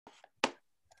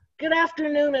Good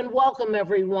afternoon and welcome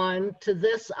everyone to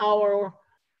this our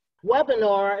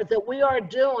webinar that we are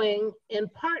doing in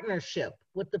partnership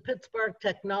with the Pittsburgh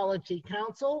Technology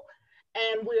Council.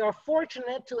 And we are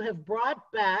fortunate to have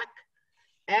brought back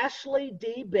Ashley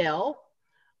D. Bell,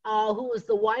 who is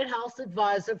the White House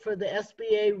advisor for the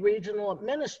SBA Regional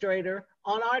Administrator,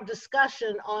 on our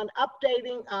discussion on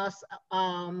updating us,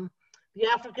 the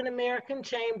African American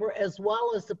Chamber, as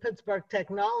well as the Pittsburgh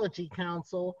Technology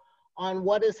Council, on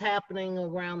what is happening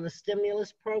around the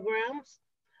stimulus programs.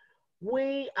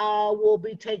 We will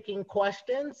be taking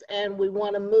questions and we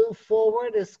want to move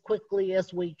forward as quickly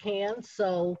as we can.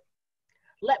 So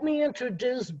let me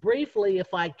introduce briefly,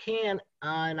 if I can,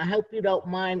 and I hope you don't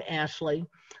mind, Ashley.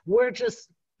 We're just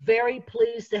very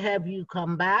pleased to have you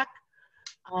come back.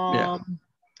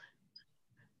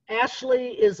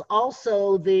 Ashley is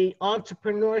also the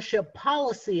Entrepreneurship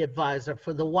Policy Advisor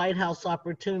for the White House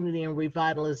Opportunity and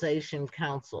Revitalization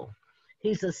Council.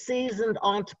 He's a seasoned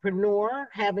entrepreneur,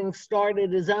 having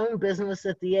started his own business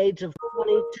at the age of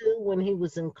 22 when he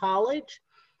was in college.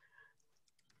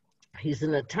 He's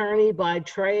an attorney by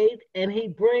trade, and he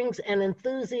brings an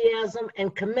enthusiasm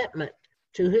and commitment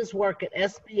to his work at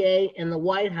SBA and the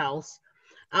White House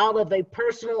out of a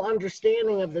personal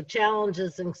understanding of the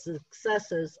challenges and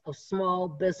successes of small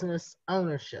business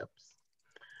ownerships.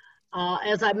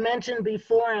 As I mentioned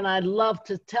before, and I'd love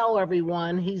to tell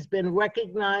everyone, he's been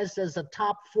recognized as a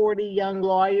top 40 young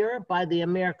lawyer by the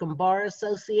American Bar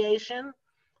Association.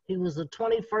 He was a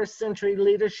 21st Century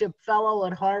Leadership Fellow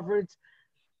at Harvard's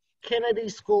Kennedy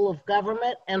School of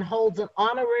Government and holds an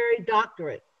honorary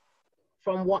doctorate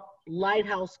from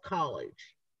Lighthouse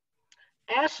College.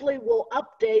 Ashley will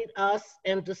update us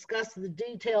and discuss the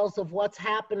details of what's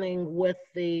happening with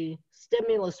the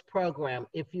stimulus program.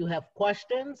 If you have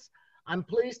questions, I'm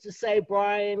pleased to say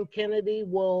Brian Kennedy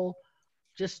will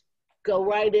just go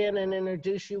right in and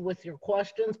introduce you with your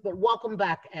questions, but welcome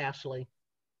back, Ashley.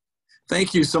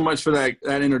 Thank you so much for that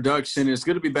introduction. It's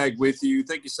good to be back with you.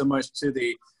 Thank you so much to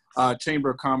the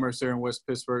Chamber of Commerce there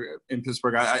in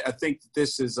Pittsburgh. I think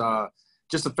this is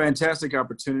just a fantastic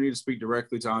opportunity to speak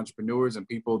directly to entrepreneurs and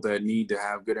people that need to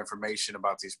have good information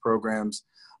about these programs.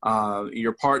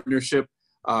 Your partnership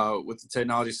with the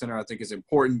Technology Center, I think, is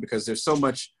important because there's so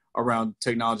much around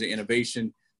technology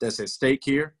innovation that's at stake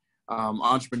here.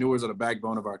 Entrepreneurs are the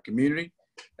backbone of our community,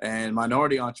 and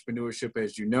minority entrepreneurship,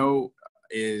 as you know,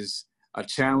 is a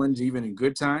challenge even in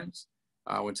good times.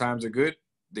 When times are good,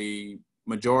 the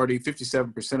majority,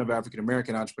 57% of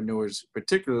African-American entrepreneurs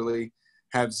particularly,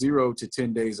 have 0 to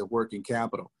 10 days of working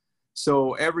capital.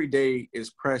 So every day is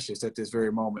precious at this very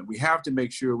moment. We have to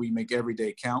make sure we make every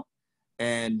day count.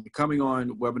 And coming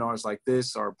on webinars like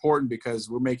this are important because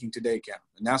we're making today count.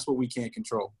 And that's what we can't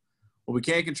control. What we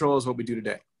can't control is what we do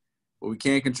today. What we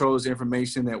can't control is the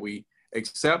information that we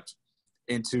accept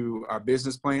into our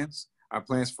business plans, our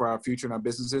plans for our future and our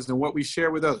businesses, and what we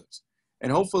share with others.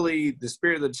 And hopefully the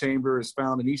spirit of the Chamber is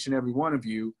found in each and every one of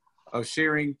you of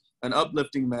sharing an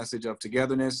uplifting message of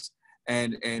togetherness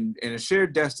and a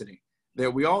shared destiny,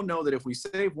 that we all know that if we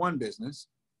save one business,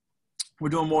 we're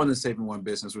doing more than saving one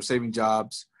business. We're saving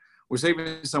jobs. We're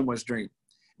saving someone's dream.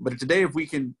 But today, if we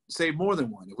can save more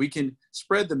than one, if we can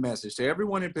spread the message to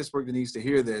everyone in Pittsburgh that needs to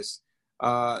hear this,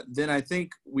 then I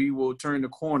think we will turn the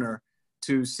corner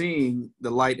to seeing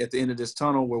the light at the end of this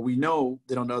tunnel, where we know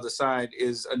that on the other side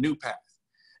is a new path.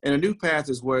 And a new path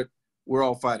is what we're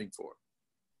all fighting for.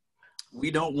 We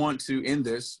don't want to end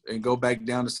this and go back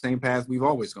down the same path we've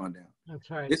always gone down. That's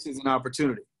right. This is an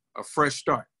opportunity, a fresh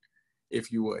start,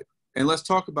 if you would. And let's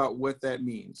talk about what that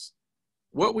means.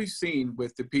 What we've seen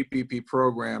with the PPP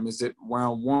program is that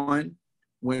round one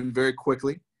went very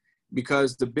quickly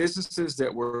because the businesses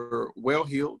that were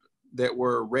well-heeled, that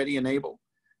were ready and able,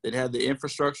 that had the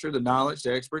infrastructure, the knowledge,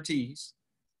 the expertise,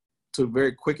 took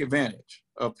very quick advantage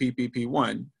of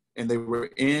PPP1, and they were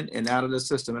in and out of the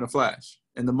system in a flash.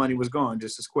 And the money was gone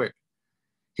just as quick.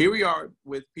 Here we are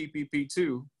with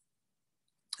PPP2,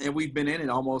 and we've been in it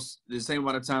almost the same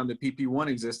amount of time that PP1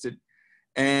 existed,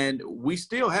 and we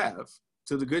still have,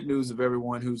 to the good news of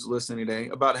everyone who's listening today,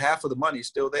 about half of the money is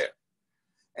still there.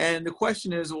 And the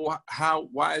question is, well,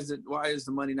 why is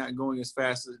the money not going as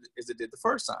fast as it did the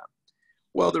first time?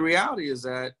 Well, the reality is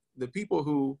that the people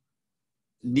who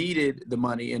needed the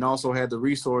money and also had the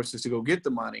resources to go get the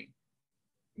money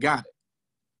got it.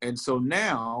 And so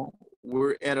now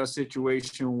we're at a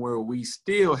situation where we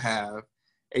still have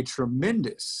a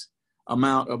tremendous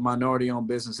amount of minority-owned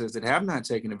businesses that have not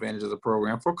taken advantage of the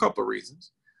program for a couple of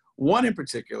reasons. One in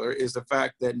particular is the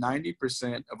fact that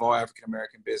 90% of all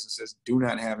African-American businesses do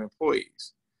not have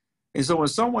employees. And so when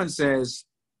someone says,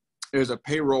 there's a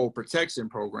payroll protection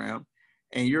program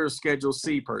and you're a Schedule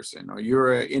C person or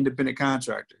you're an independent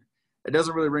contractor, it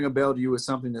doesn't really ring a bell to you as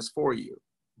something that's for you,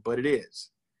 but it is.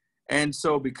 And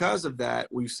so because of that,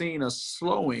 we've seen a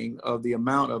slowing of the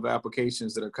amount of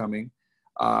applications that are coming,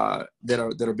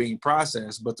 that are being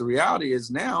processed. But the reality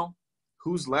is now,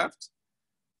 who's left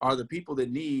are the people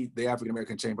that need the African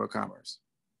American Chamber of Commerce.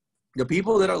 The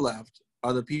people that are left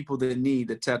are the people that need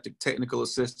the technical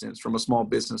assistance from a small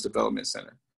business development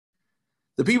center.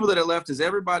 The people that are left is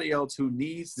everybody else who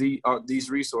needs these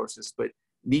resources, but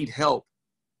need help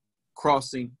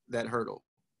crossing that hurdle,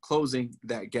 closing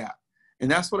that gap. And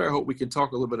that's what I hope we can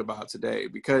talk a little bit about today,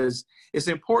 because it's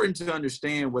important to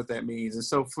understand what that means. And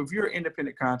so if you're an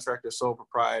independent contractor, sole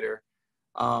proprietor,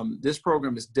 this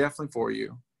program is definitely for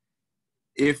you.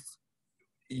 If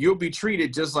you'll be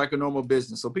treated just like a normal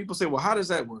business. So people say, well, how does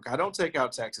that work? I don't take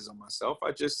out taxes on myself.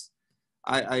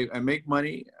 I make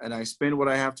money and I spend what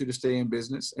I have to stay in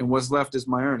business, and what's left is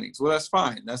my earnings. Well, that's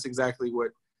fine. That's exactly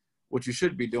what you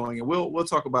should be doing. And we'll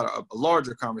talk about a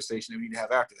larger conversation that we need to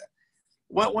have after that.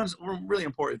 One really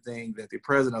important thing that the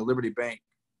president of Liberty Bank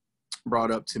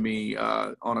brought up to me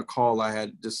on a call I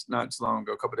had just not so long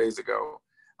ago, a couple of days ago.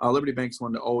 Liberty Bank is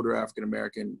one of the older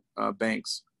African-American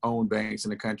owned banks in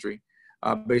the country,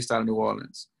 based out of New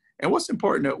Orleans. And what's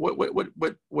important,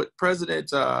 what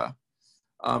President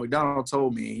McDonald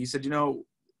told me, he said,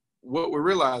 what we're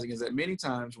realizing is that many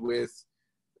times with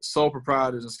sole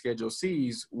proprietors and Schedule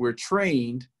Cs, we're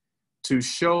trained to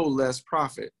show less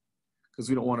profit because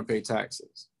we don't want to pay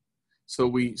taxes. So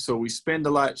we spend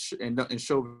a lot and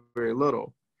show very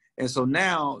little. And so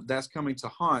now that's coming to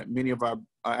haunt many of our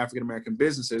African-American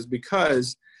businesses,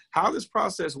 because how this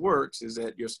process works is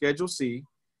that your Schedule C,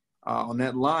 on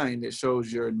that line that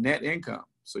shows your net income.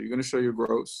 So you're going to show your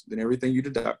gross, then everything you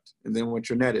deduct, and then what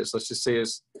your net is. Let's just say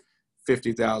it's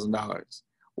 $50,000.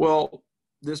 Well,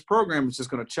 this program is just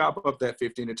going to chop up that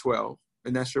 15 to 12,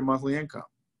 and that's your monthly income.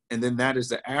 And then that is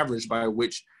the average by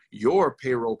which your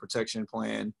payroll protection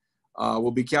plan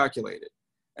will be calculated.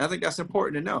 And I think that's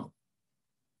important to know.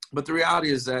 But the reality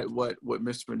is that what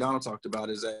Mr. McDonald talked about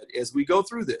is that as we go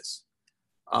through this,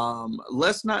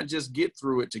 let's not just get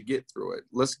through it to get through it.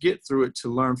 Let's get through it to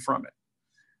learn from it.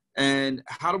 And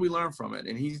how do we learn from it?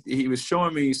 And he was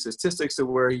showing me statistics of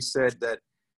where he said that,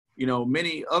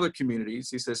 many other communities,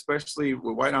 he said, especially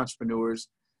with white entrepreneurs,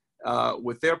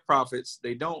 with their profits,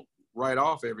 they don't write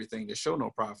off everything to show no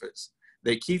profits.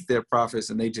 They keep their profits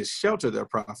and they just shelter their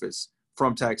profits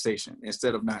from taxation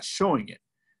instead of not showing it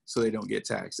so they don't get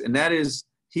taxed. And that is,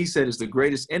 he said, is the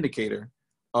greatest indicator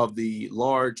of the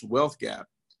large wealth gap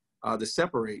that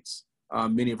separates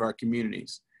many of our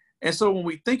communities. And so when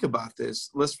we think about this,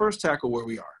 let's first tackle where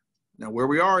we are. Now, where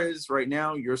we are is right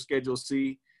now, your Schedule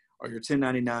C or your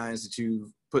 1099s that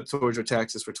you put towards your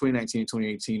taxes for 2019 and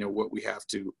 2018 are what we have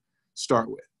to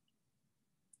start with.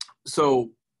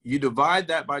 So you divide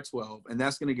that by 12, and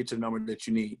that's going to get you the number that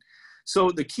you need.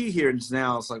 So the key here is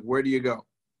now, it's like, where do you go?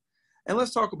 And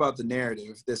let's talk about the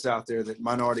narrative that's out there that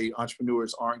minority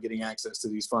entrepreneurs aren't getting access to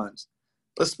these funds.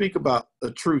 Let's speak about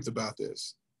the truth about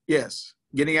this. Yes,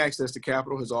 getting access to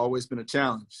capital has always been a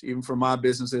challenge, even for my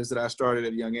businesses that I started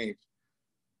at a young age.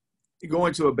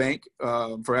 Going to a bank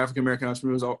for African-American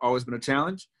entrepreneurs has always been a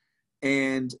challenge.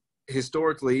 And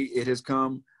historically, it has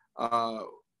come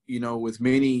with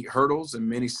many hurdles and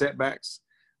many setbacks.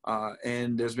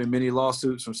 And there's been many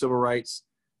lawsuits from civil rights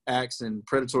acts and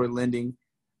predatory lending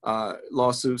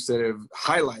lawsuits that have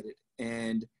highlighted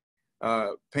and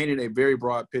painted a very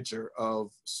broad picture of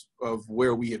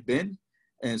where we have been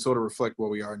and sort of reflect where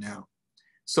we are now.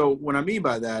 So what I mean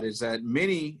by that is that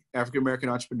many African-American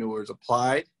entrepreneurs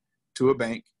applied to a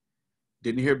bank,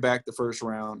 didn't hear back the first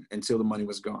round until the money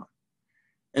was gone.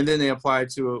 And then they applied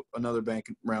to another bank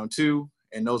in round two,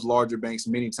 and those larger banks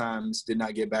many times did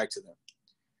not get back to them.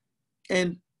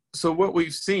 And so what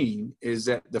we've seen is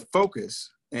that the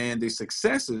focus and the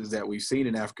successes that we've seen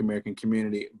in the African-American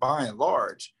community, by and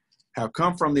large, have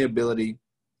come from the ability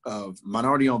of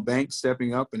minority-owned banks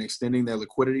stepping up and extending their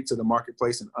liquidity to the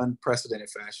marketplace in unprecedented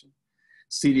fashion.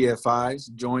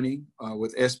 CDFIs joining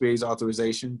with SBA's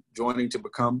authorization, joining to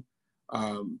become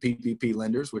PPP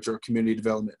lenders, which are community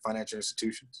development financial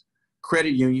institutions.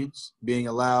 Credit unions being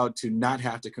allowed to not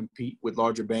have to compete with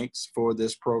larger banks for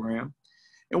this program.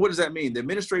 And what does that mean? The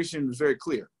administration was very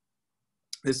clear.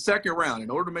 The second round, in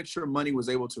order to make sure money was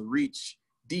able to reach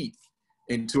deep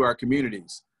into our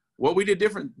communities, what we did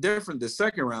different the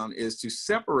second round is to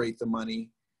separate the money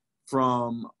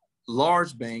from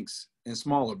large banks and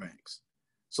smaller banks.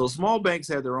 So small banks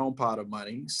had their own pot of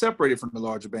money separated from the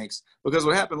larger banks, because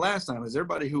what happened last time is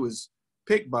everybody who was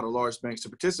picked by the large banks to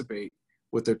participate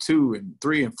with their $2 and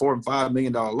 $3 and $4 and $5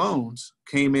 million loans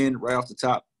came in right off the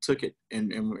top, took it,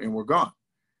 and were gone.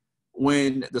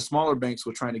 When the smaller banks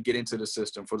were trying to get into the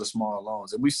system for the smaller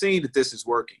loans, and we've seen that this is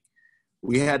working.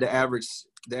 We had the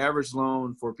average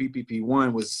loan for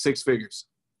PPP1 was 6 figures.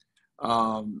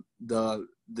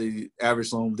 The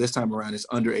average loan this time around is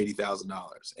under $80,000,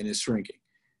 and it's shrinking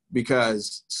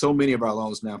because so many of our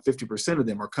loans now, 50% of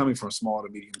them are coming from small to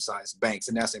medium-sized banks,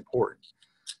 and that's important.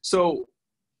 So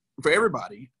for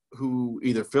everybody who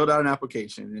either filled out an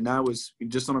application, and I was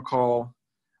just on a call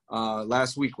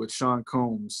last week with Sean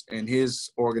Combs and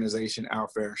his organization, Our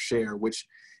Fair Share, which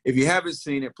if you haven't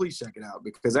seen it, please check it out,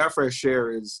 because Our Fair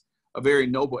Share is a very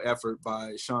noble effort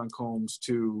by Sean Combs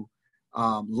to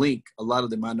link a lot of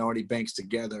the minority banks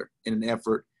together in an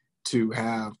effort to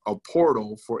have a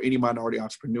portal for any minority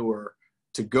entrepreneur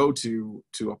to go to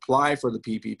apply for the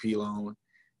PPP loan.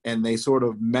 And they sort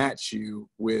of match you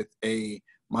with a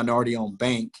minority-owned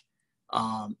bank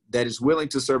that is willing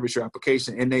to service your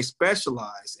application. And they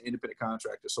specialize in independent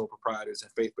contractors, sole proprietors,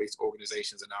 and faith-based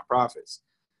organizations and nonprofits.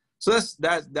 So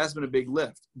that's been a big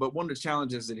lift. But one of the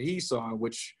challenges that he saw,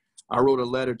 which I wrote a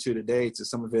letter to today to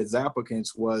some of his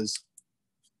applicants, was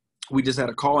we just had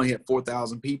a call and he had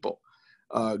 4,000 people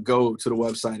go to the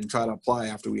website and try to apply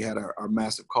after we had our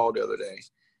massive call the other day.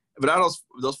 But out of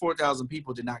those 4,000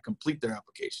 people did not complete their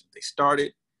application. They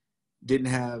started, didn't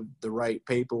have the right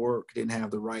paperwork, didn't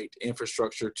have the right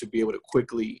infrastructure to be able to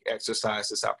quickly exercise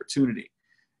this opportunity.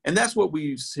 And that's what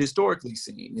we've historically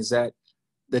seen, is that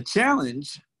the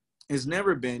challenge has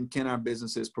never been, can our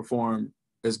businesses perform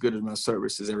as good as my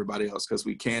service as everybody else? Because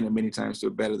we can, and many times do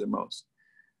it better than most.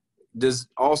 Does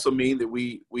also mean that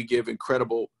we give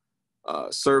incredible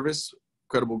service,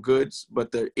 incredible goods,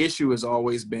 but the issue has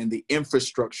always been the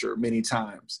infrastructure many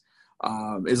times.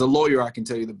 As a lawyer, I can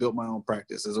tell you that built my own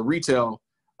practice. As a retail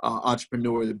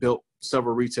entrepreneur that built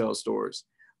several retail stores,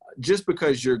 just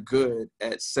because you're good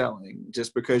at selling,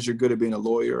 just because you're good at being a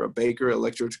lawyer, a baker,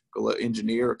 electrical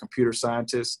engineer, a computer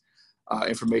scientist,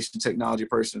 information technology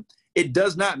person, it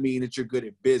does not mean that you're good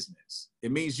at business.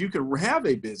 It means you can have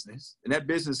a business, and that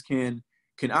business can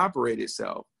operate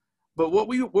itself. But what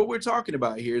we're talking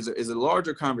about here is a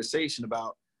larger conversation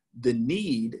about the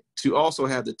need to also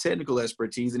have the technical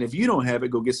expertise. And if you don't have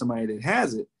it, go get somebody that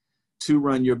has it to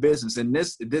run your business. And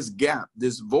this gap,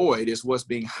 this void is what's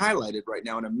being highlighted right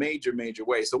now in a major, major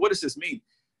way. So what does this mean?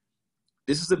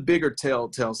 This is a bigger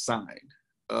telltale sign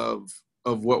of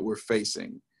what we're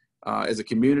facing as a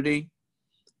community.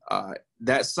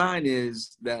 That sign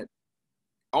is that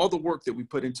all the work that we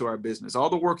put into our business, all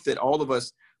the work that all of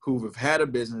us who have had a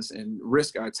business and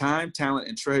risk our time, talent,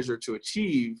 and treasure to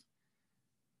achieve,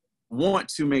 want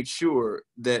to make sure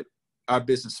that our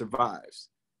business survives.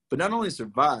 But not only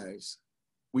survives,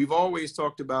 we've always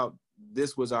talked about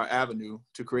this was our avenue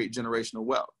to create generational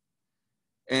wealth.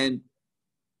 And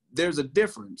there's a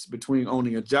difference between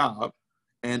owning a job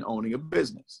and owning a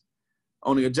business.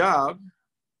 Owning a job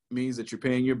means that you're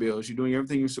paying your bills, you're doing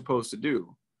everything you're supposed to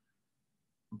do.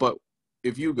 But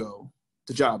if you go,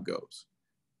 the job goes.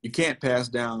 You can't pass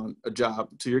down a job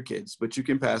to your kids, but you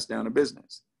can pass down a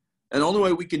business. And the only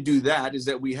way we can do that is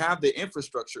that we have the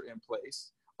infrastructure in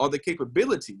place or the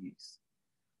capabilities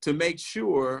to make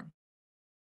sure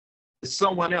that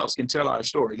someone else can tell our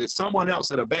story, that someone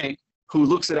else at a bank who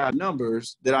looks at our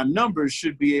numbers, that our numbers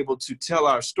should be able to tell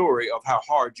our story of how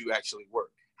hard you actually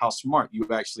work, how smart you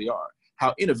actually are,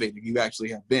 how innovative you actually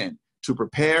have been to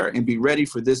prepare and be ready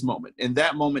for this moment. And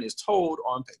that moment is told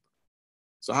on paper.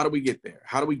 So how do we get there?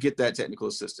 How do we get that technical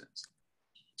assistance?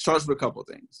 Starts with a couple of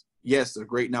things. Yes, there are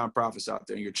great nonprofits out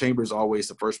there. Your chamber is always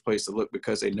the first place to look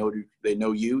because they know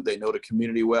you, they know the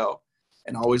community well,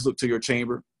 and always look to your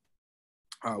chamber.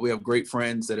 We have great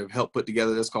friends that have helped put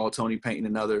together this called Tony Payton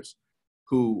and others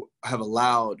who have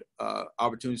allowed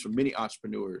opportunities for many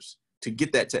entrepreneurs to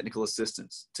get that technical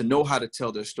assistance, to know how to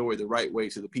tell their story the right way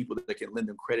to the people that can lend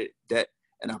them credit, debt,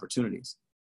 and opportunities.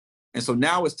 And so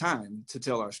now it's time to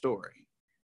tell our story.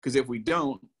 Because if we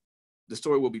don't, the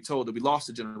story will be told that we lost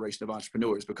a generation of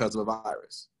entrepreneurs because of a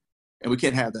virus. And we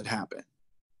can't have that happen.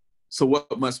 So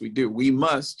what must we do? We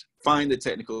must find the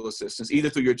technical assistance,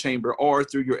 either through your chamber or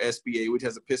through your SBA, which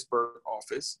has a Pittsburgh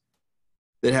office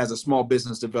that has a small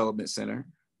business development center,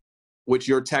 which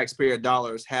your taxpayer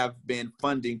dollars have been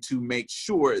funding to make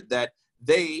sure that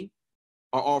they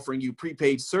are offering you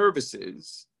prepaid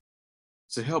services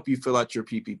to help you fill out your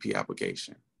PPP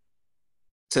application,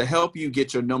 to help you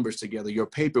get your numbers together, your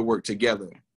paperwork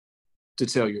together to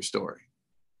tell your story.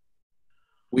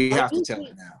 We have to tell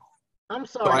it now. I'm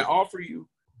So sorry. I offer you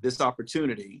this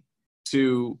opportunity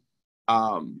to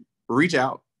reach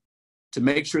out, to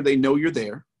make sure they know you're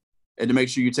there, and to make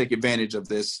sure you take advantage of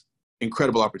this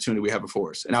incredible opportunity we have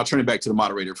before us. And I'll turn it back to the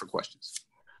moderator for questions.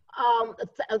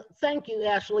 Thank you,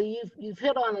 Ashley. You've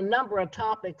hit on a number of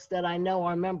topics that I know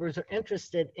our members are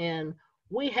interested in.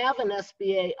 We have an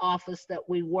SBA office that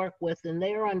we work with, and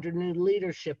they are under new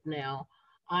leadership now.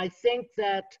 I think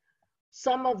that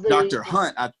some of the— Dr.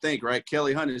 Hunt, I think, right?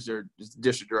 Kelly Hunt is your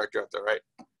district director out there, right?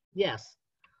 Yes.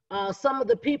 Some of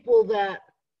the people that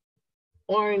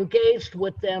are engaged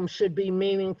with them should be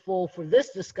meaningful for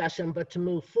this discussion, but to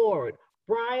move forward.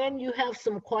 Brian, you have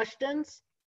some questions?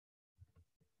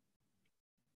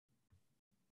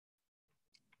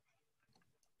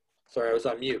 Sorry, I was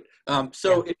on mute.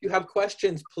 So if you have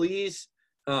questions, please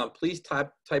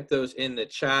type those in the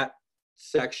chat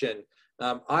section.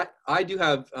 I do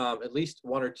have at least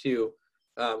one or two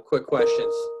quick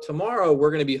questions. Tomorrow,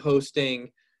 we're going to be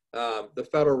hosting the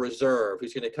Federal Reserve,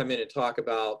 who's going to come in and talk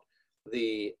about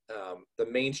the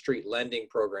Main Street Lending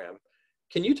Program.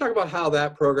 Can you talk about how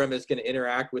that program is going to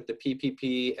interact with the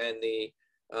PPP and the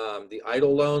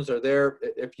EIDL loans? Are there,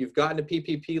 if you've gotten a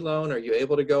PPP loan, are you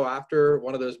able to go after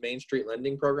one of those Main Street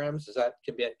lending programs?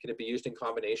 Can it be used in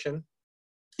combination?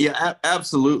 Yeah,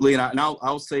 absolutely. And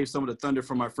I'll save some of the thunder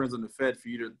from my friends on the Fed for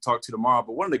you to talk to tomorrow.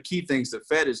 But one of the key things the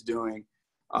Fed is doing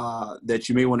that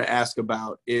you may want to ask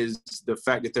about is the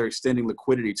fact that they're extending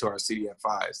liquidity to our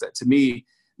CDFIs. That, to me,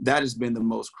 that has been the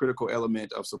most critical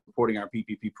element of supporting our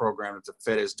PPP program that the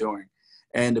Fed is doing.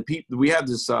 And we have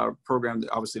this program,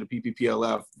 obviously the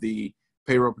PPPLF, the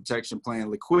Payroll Protection Plan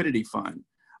Liquidity Fund.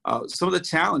 Some of the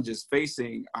challenges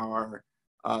facing our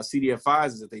CDFIs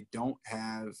is that they don't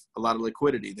have a lot of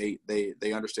liquidity.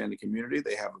 They understand the community.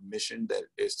 They have a mission that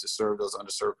is to serve those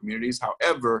underserved communities.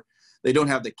 However, they don't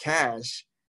have the cash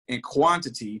and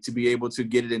quantity to be able to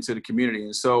get it into the community.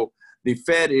 And so the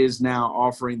Fed is now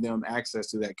offering them access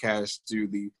to that cash through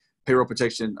the Payroll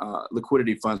Protection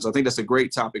Liquidity Fund. So I think that's a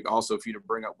great topic also for you to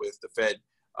bring up with the Fed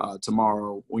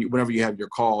tomorrow, whenever you have your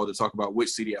call, to talk about which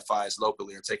CDFIs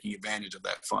locally are taking advantage of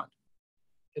that fund.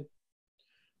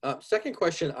 Second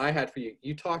question I had for you,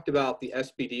 you talked about the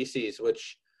SBDCs,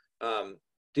 which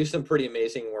do some pretty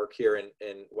amazing work here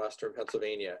in Western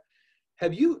Pennsylvania.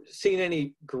 Have you seen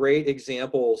any great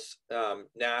examples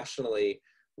nationally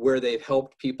where they've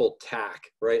helped people tack,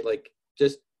 right? Like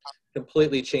just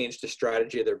completely change the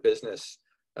strategy of their business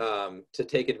to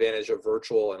take advantage of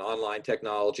virtual and online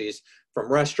technologies,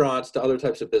 from restaurants to other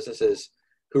types of businesses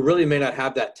who really may not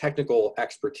have that technical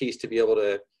expertise to be able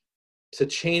to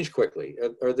change quickly?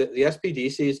 Are the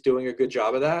SBDCs doing a good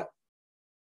job of that?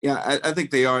 Yeah, I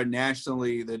think they are.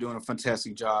 Nationally, they're doing a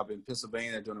fantastic job. In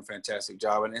Pennsylvania, they're doing a fantastic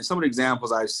job. And some of the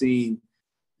examples I've seen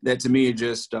that to me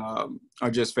are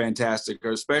just fantastic,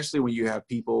 especially when you have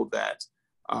people that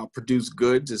produce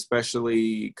goods,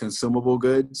 especially consumable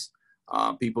goods,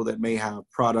 people that may have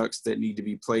products that need to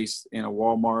be placed in a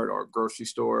Walmart or a grocery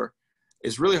store.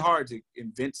 It's really hard to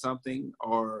invent something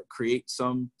or create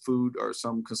some food or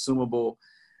some consumable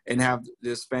and have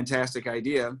this fantastic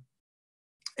idea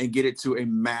and get it to a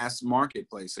mass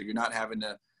marketplace. So you're not having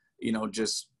to,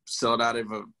 just sell it out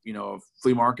of a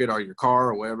flea market or your car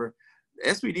or whatever.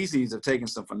 SBDCs have taken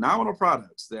some phenomenal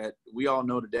products that we all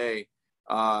know today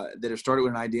that have started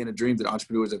with an idea and a dream that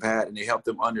entrepreneurs have had, and they help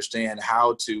them understand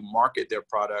how to market their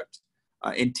product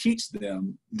and teach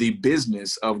them the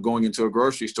business of going into a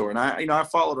grocery store. And I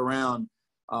followed around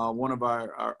one of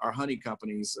our honey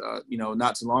companies,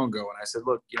 not too long ago. And I said,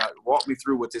 look, walk me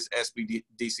through what this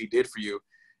SBDC did for you.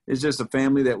 It's just a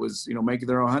family that was, making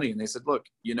their own honey. And they said, look,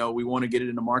 we want to get it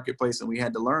in the marketplace. And we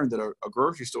had to learn that a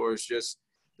grocery store is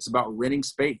it's about renting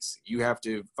space. You have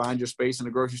to find your space in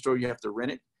the grocery store. You have to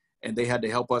rent it. And they had to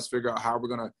help us figure out how we're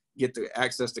going to get the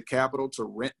access to capital to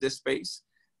rent this space,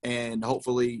 and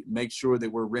hopefully make sure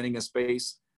that we're renting a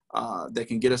space that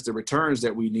can get us the returns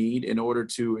that we need in order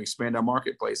to expand our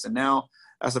marketplace. And now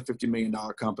that's a $50 million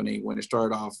company, when it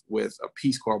started off with a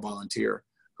Peace Corps volunteer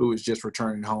who was just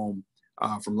returning home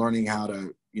from learning how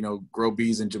to, grow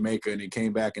bees in Jamaica. And he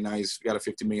came back, and now he's got a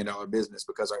 $50 million business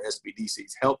because our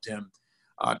SBDCs helped him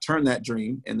turn that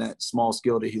dream and that small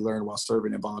skill that he learned while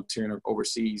serving and volunteering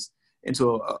overseas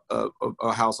into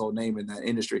a household name in that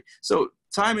industry. So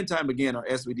time and time again, our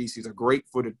SBDCs are great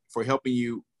for helping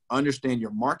you understand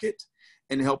your market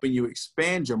and helping you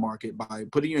expand your market by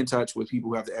putting you in touch with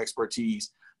people who have the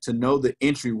expertise to know the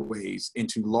entryways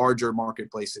into larger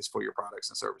marketplaces for your products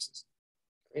and services.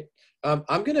 Great.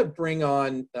 I'm going to bring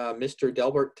on Mr.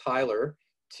 Delbert Tyler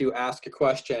to ask a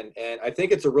question. And I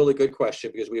think it's a really good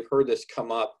question because we've heard this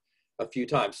come up a few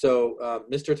times. So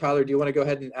Mr. Tyler, do you want to go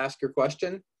ahead and ask your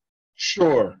question?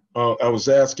 Sure. I was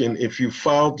asking if you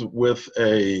filed with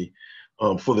a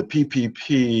for the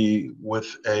PPP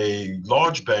with a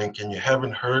large bank and you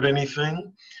haven't heard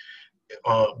anything,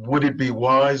 would it be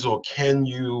wise, or can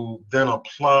you then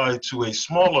apply to a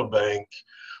smaller bank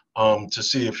to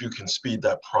see if you can speed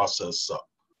that process up?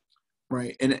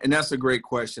 Right, and that's a great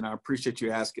question. I appreciate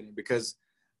you asking it, because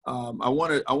I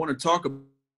want to talk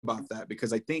about that,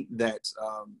 because I think that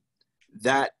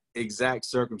that exact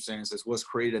circumstance is what's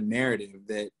created a narrative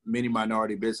that many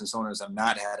minority business owners have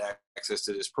not had access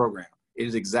to this program. It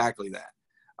is exactly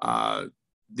that.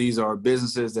 These are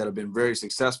businesses that have been very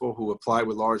successful, who applied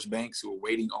with large banks, who are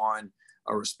waiting on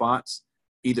a response,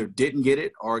 either didn't get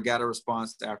it or got a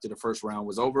response after the first round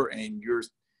was over. And you're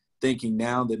thinking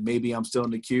now that maybe I'm still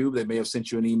in the queue. They may have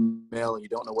sent you an email and you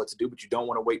don't know what to do, but you don't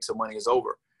want to wait till money is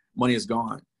over. Money is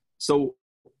gone. So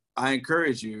I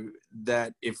encourage you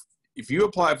that if you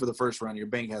apply for the first round, your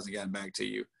bank hasn't gotten back to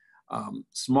you.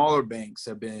 Smaller banks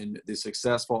have been the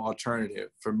successful alternative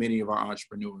for many of our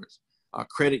entrepreneurs.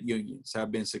 Credit unions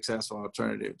have been successful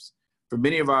alternatives. For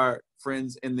many of our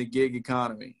friends in the gig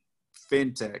economy,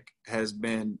 fintech has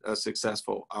been a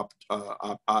successful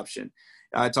option.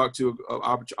 I talked to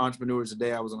entrepreneurs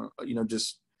today. I was on,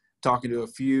 just talking to a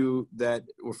few that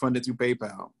were funded through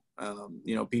PayPal.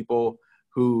 People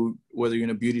who, whether you're in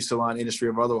a beauty salon industry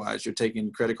or otherwise, you're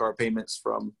taking credit card payments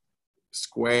from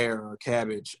Square or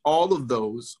Cabbage. All of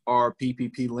those are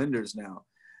PPP lenders now.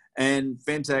 And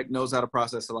fintech knows how to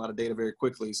process a lot of data very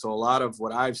quickly. So a lot of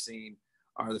what I've seen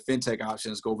are the fintech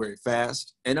options go very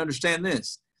fast. And understand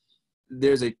this,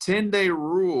 there's a 10-day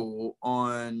rule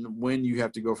on when you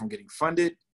have to go from getting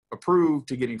funded, approved,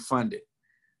 to getting funded.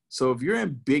 So if you're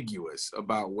ambiguous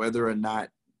about whether or not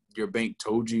your bank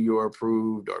told you you're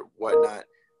approved or whatnot,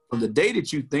 from the day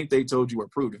that you think they told you were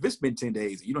approved, if it's been 10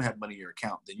 days and you don't have money in your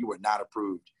account, then you are not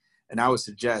approved. And I would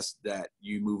suggest that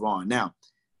you move on. Now,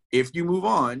 if you move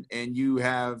on and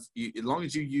as long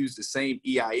as you use the same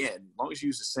EIN, as long as you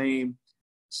use the same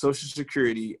Social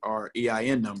Security or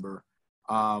EIN number,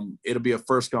 it'll be a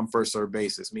first come, first served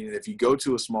basis. Meaning if you go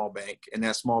to a small bank and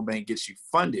that small bank gets you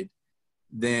funded,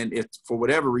 then if for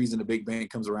whatever reason the big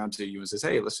bank comes around to you and says,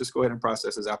 hey, let's just go ahead and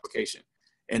process this application,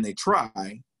 and they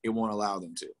try, it won't allow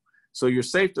them to. So you're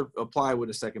safe to apply with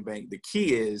a second bank. The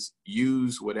key is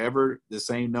use whatever the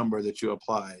same number that you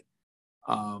applied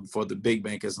for the big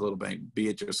bank as a little bank, be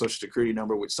it your Social Security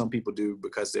number, which some people do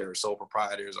because they're sole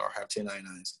proprietors or have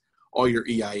 1099s, or your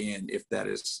EIN if that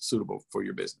is suitable for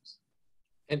your business.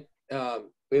 And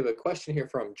we have a question here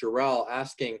from Jarrell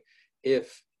asking,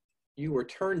 if you were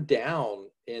turned down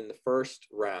in the first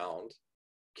round,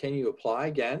 can you apply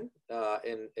again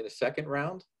in a second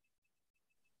round?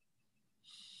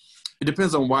 It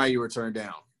depends on why you were turned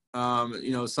down.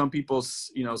 Some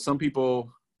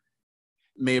people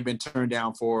may have been turned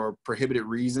down for prohibited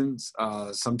reasons.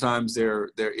 Sometimes there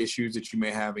are issues that you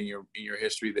may have in your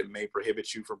history that may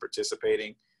prohibit you from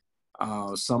participating.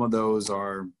 Some of those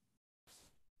are,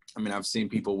 I've seen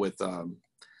people with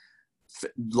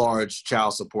large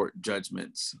child support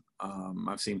judgments.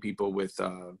 I've seen people with,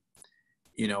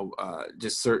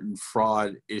 just certain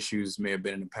fraud issues may have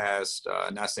been in the past.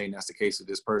 Not saying that's the case with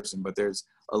this person, but there's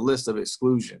a list of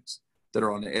exclusions that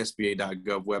are on the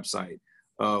SBA.gov website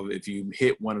of if you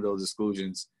hit one of those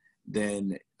exclusions,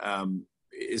 then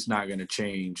it's not going to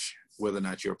change whether or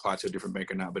not you apply to a different bank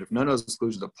or not. But if none of those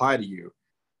exclusions apply to you,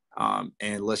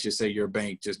 and let's just say your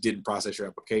bank just didn't process your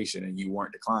application and you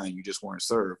weren't declined, you just weren't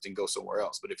served, and go somewhere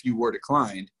else. But if you were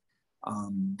declined,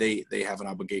 they have an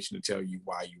obligation to tell you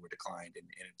why you were declined, and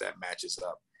if that matches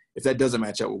up. If that doesn't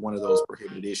match up with one of those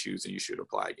prohibited issues, then you should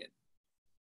apply again.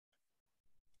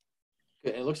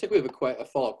 Good. And it looks like we have a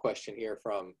follow-up question here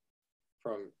from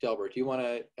Delbert. Do you want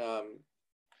to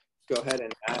go ahead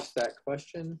and ask that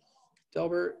question,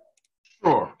 Delbert?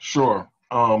 Sure.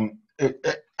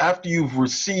 After you've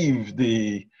received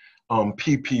the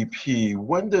PPP,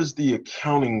 when does the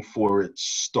accounting for it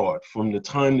start? From the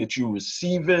time that you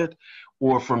receive it,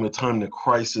 or from the time the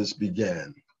crisis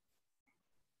began?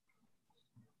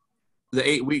 The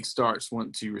 8 weeks starts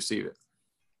once you receive it.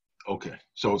 Okay,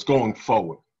 so it's going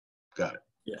forward. Got it.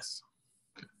 Yes.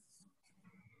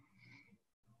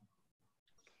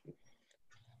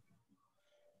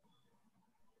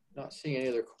 Not seeing any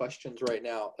other questions right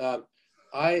now.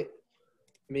 I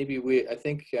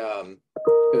think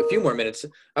a few more minutes.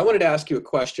 I wanted to ask you a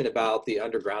question about the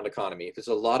underground economy. There's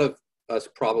a lot of us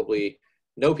probably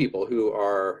know people who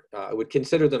are would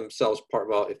consider themselves part.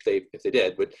 Well, if they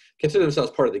did, would consider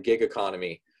themselves part of the gig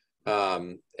economy,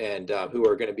 and who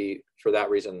are going to be, for that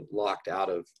reason, locked out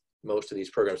of most of these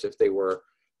programs if they were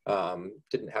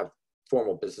didn't have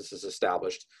formal businesses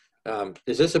established.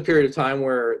 Is this a period of time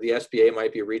where the SBA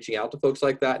might be reaching out to folks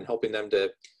like that and helping them to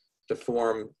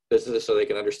form businesses so they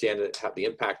can understand the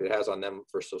impact it has on them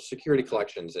for Social Security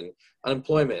collections and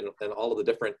unemployment and all of the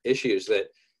different issues that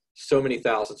so many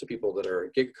thousands of people that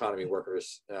are gig economy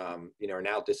workers, are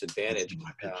now disadvantaged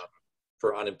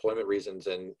for unemployment reasons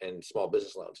and small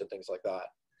business loans and things like that?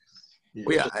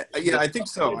 Well, I think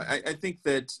so. I think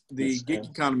that the gig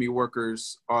economy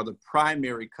workers are the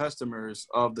primary customers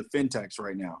of the fintechs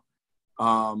right now.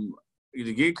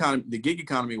 The gig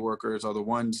economy workers are the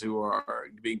ones who are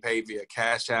being paid via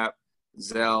Cash App,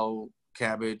 Zelle,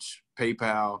 Cabbage,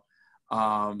 PayPal,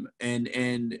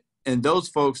 and those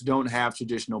folks don't have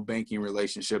traditional banking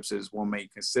relationships as one may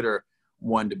consider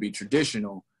one to be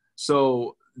traditional.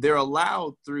 So they're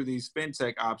allowed through these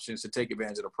fintech options to take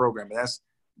advantage of the program. And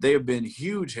they have been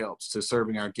huge helps to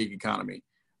serving our gig economy.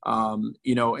 And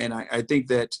I think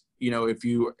that, if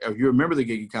you remember the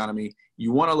gig economy,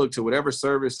 you want to look to whatever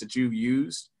service that you've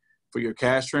used for your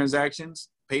cash transactions.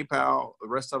 PayPal, the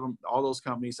rest of them, all those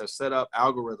companies have set up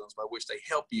algorithms by which they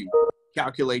help you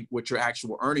calculate what your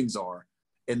actual earnings are,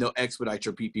 and they'll expedite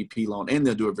your PPP loan, and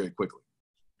they'll do it very quickly.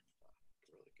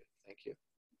 Really good. Thank you.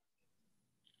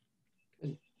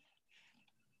 Good.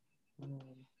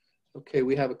 Okay,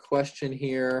 we have a question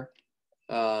here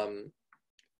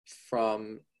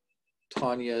from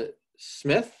Tanya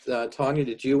Smith. Tanya,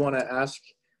 did you want to ask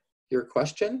your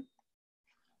question?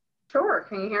 Sure.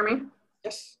 Can you hear me?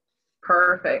 Yes.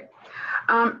 Perfect.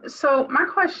 So my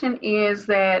question is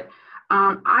that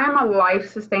I am a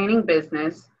life-sustaining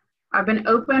business. I've been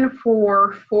open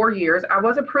for 4 years. I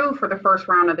was approved for the first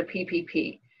round of the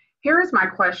PPP. Here is my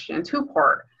question,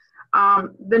 two-part.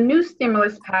 The new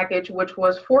stimulus package, which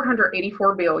was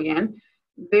 $484 billion,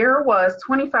 there was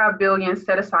 $25 billion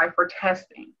set aside for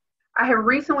testing. I have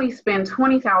recently spent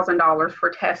 $20,000 for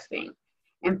testing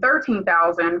and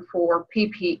 $13,000 for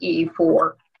PPE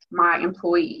for my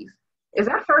employees. Is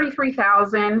that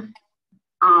 $33,000?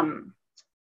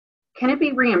 Can it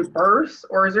be reimbursed,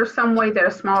 or is there some way that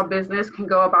a small business can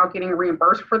go about getting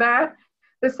reimbursed for that?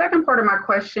 The second part of my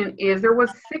question is there was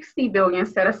 $60 billion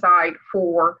set aside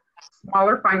for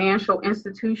smaller financial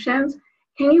institutions.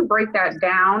 Can you break that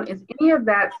down? Is any of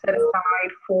that set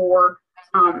aside for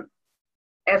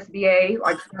SBA,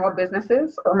 like small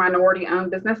businesses or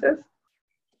minority-owned businesses?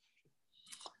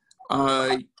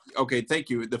 Okay, thank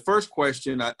you. The first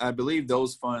question, I believe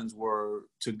those funds were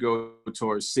to go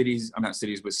towards states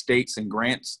and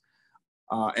grants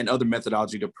and other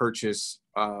methodology to purchase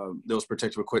those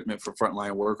protective equipment for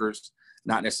frontline workers,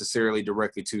 not necessarily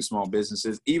directly to small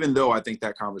businesses, even though I think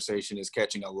that conversation is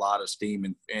catching a lot of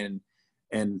steam and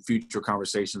future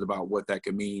conversations about what that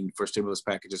could mean for stimulus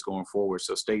packages going forward.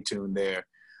 So stay tuned there.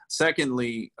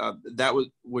 Secondly, that was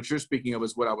what you're speaking of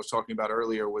is what I was talking about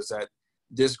earlier, was that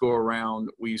this go around,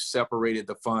 we separated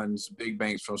the funds, big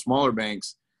banks from smaller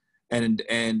banks, and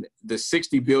the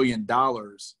 $60 billion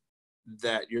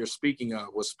that you're speaking of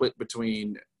was split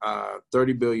between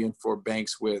 $30 billion for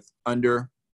banks with under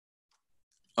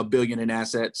 $1 billion in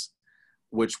assets,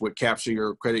 which would capture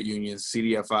your credit unions,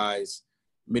 CDFIs,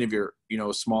 many of your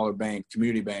smaller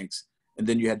community banks, and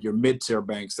then you had your mid-tier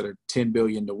banks that are $10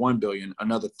 billion to $1 billion,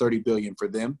 another $30 billion for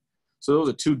them. So those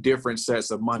are two different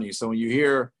sets of money. So when you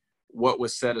hear what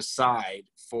was set aside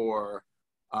for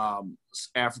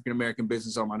African-American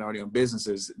business or minority-owned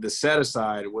businesses, the set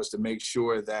aside was to make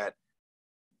sure that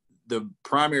the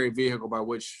primary vehicle by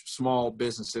which small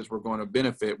businesses were going to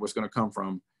benefit was going to come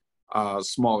from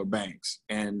smaller banks.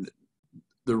 And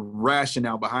the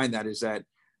rationale behind that is that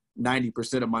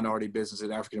 90% of minority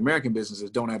businesses, African-American businesses,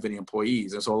 don't have any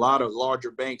employees. And so a lot of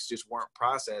larger banks just weren't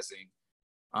processing.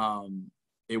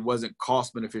 It wasn't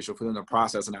cost beneficial for them to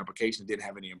process an application that didn't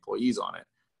have any employees on it.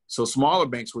 So smaller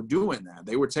banks were doing that.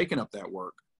 They were taking up that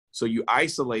work. So you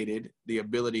isolated the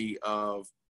ability of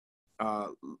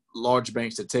large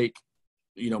banks to take,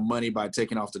 money by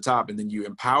taking off the top, and then you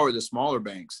empower the smaller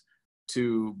banks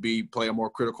to play a more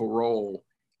critical role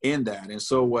in that. And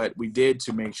so what we did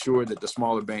to make sure that the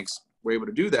smaller banks were able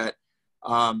to do that,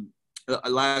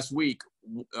 last week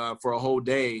for a whole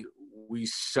day, we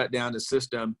shut down the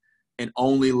system and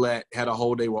had a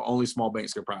whole day where only small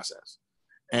banks could process.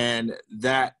 And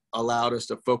that allowed us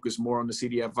to focus more on the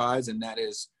CDFIs, and that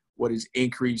is what has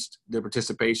increased the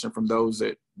participation from those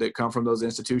that come from those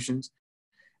institutions.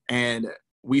 And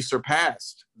we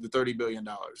surpassed the $30 billion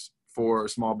for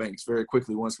small banks very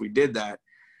quickly once we did that.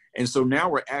 And so now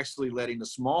we're actually letting the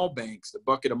small banks, the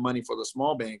bucket of money for the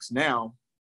small banks now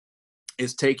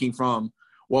is taking from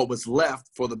what was left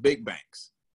for the big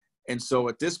banks. And so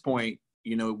at this point,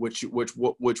 which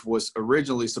was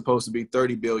originally supposed to be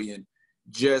 $30 billion,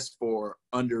 just for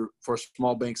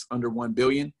small banks under 1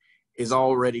 billion is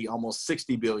already almost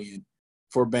 60 billion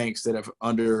for banks that have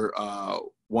under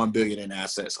 1 billion in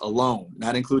assets alone,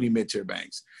 not including mid-tier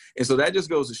banks. And so that just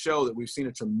goes to show that we've seen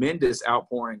a tremendous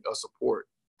outpouring of support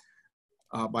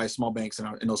by small banks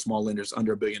and those small lenders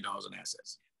under $1 billion in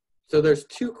assets. So there's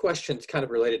two questions kind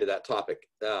of related to that topic.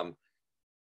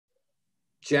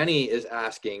 Jenny is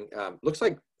asking, looks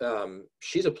like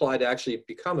she's applied to actually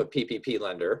become a PPP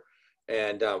lender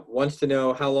and wants to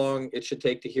know how long it should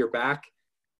take to hear back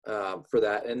for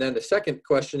that. And then the second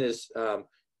question is,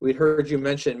 we'd heard you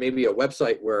mention maybe a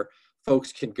website where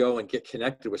folks can go and get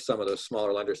connected with some of those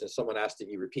smaller lenders, and someone asked that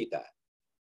you repeat that.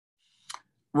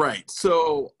 Right.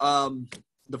 So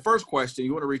the first question,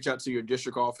 you want to reach out to your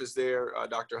district office there.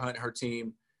 Dr. Hunt, her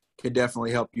team can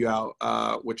definitely help you out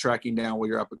with tracking down where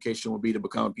your application will be to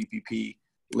become a PPP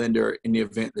lender in the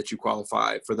event that you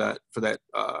qualify for that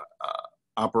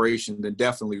operation. Then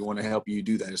definitely want to help you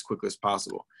do that as quickly as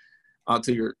possible.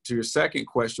 To your second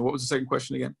question, what was the second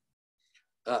question again?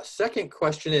 Second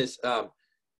question is,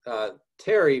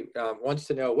 Terry wants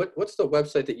to know what's the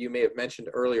website that you may have mentioned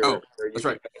earlier where you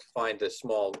can find a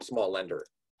small lender.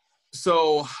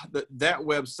 So that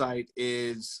website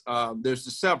is,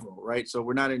 there's several, right? So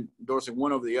we're not endorsing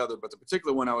one over the other, but the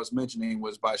particular one I was mentioning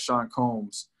was by Sean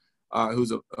Combs,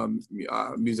 who's a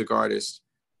music artist.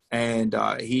 And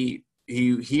he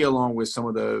along with some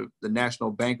of the National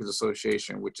Bankers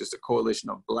Association, which is the coalition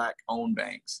of Black-owned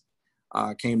banks,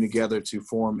 came together to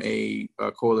form a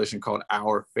coalition called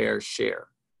Our Fair Share.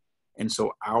 And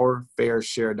so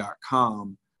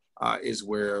ourfairshare.com is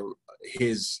where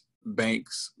his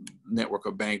bank's network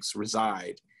of banks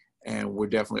reside. And we're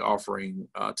definitely offering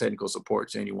technical support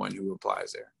to anyone who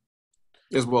applies there,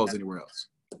 as well as anywhere else.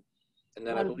 And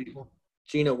then I believe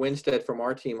Gina Winstead from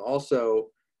our team also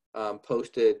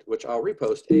posted, which I'll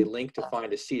repost, a link to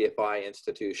find a CDFI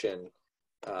institution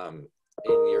in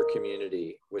your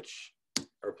community, which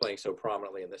are playing so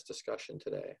prominently in this discussion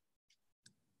today.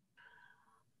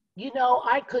 You know,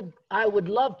 I would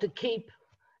love to keep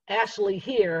Ashley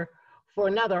here for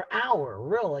another hour,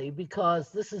 really,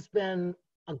 because this has been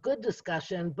a good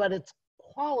discussion, but it's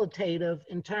qualitative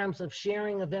in terms of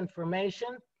sharing of information.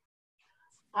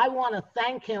 I want to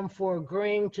thank him for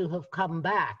agreeing to have come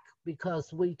back,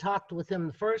 because we talked with him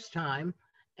the first time,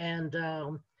 and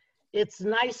it's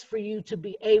nice for you to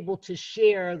be able to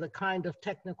share the kind of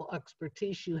technical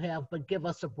expertise you have, but give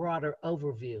us a broader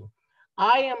overview.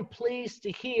 I am pleased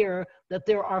to hear that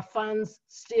there are funds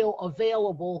still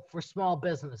available for small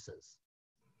businesses.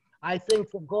 I think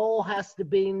the goal has to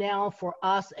be now for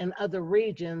us and other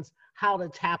regions how to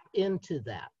tap into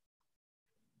that.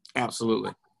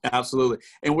 Absolutely. Absolutely.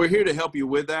 And we're here to help you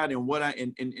with that.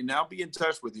 And I'll be in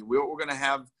touch with you. We're going to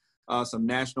have some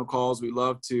national calls. We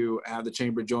love to have the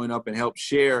chamber join up and help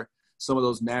share some of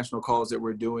those national calls that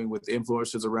we're doing with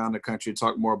influencers around the country to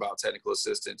talk more about technical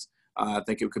assistance. I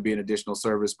think it could be an additional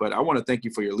service, but I want to thank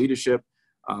you for your leadership.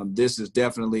 This is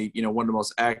definitely, one of the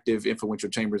most active, influential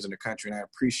chambers in the country, and I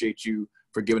appreciate you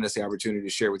for giving us the opportunity to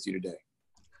share with you today.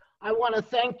 I want to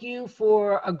thank you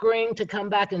for agreeing to come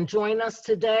back and join us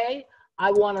today. I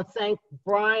want to thank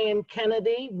Brian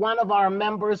Kennedy, one of our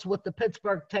members with the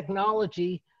Pittsburgh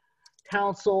Technology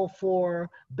Council, for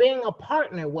being a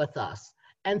partner with us.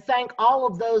 And thank all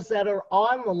of those that are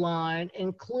on the line,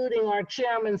 including our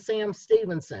chairman, Sam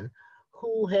Stevenson,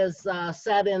 who has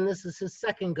sat in, this is his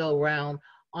second go round,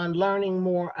 on learning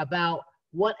more about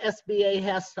what SBA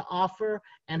has to offer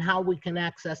and how we can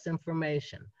access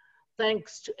information.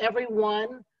 Thanks to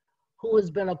everyone who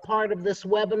has been a part of this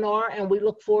webinar, and we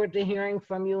look forward to hearing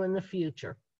from you in the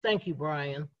future. Thank you,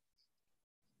 Brian.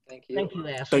 Thank you. Thank you,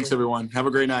 Ashley. Thanks, everyone. Have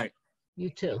a great night. You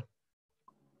too.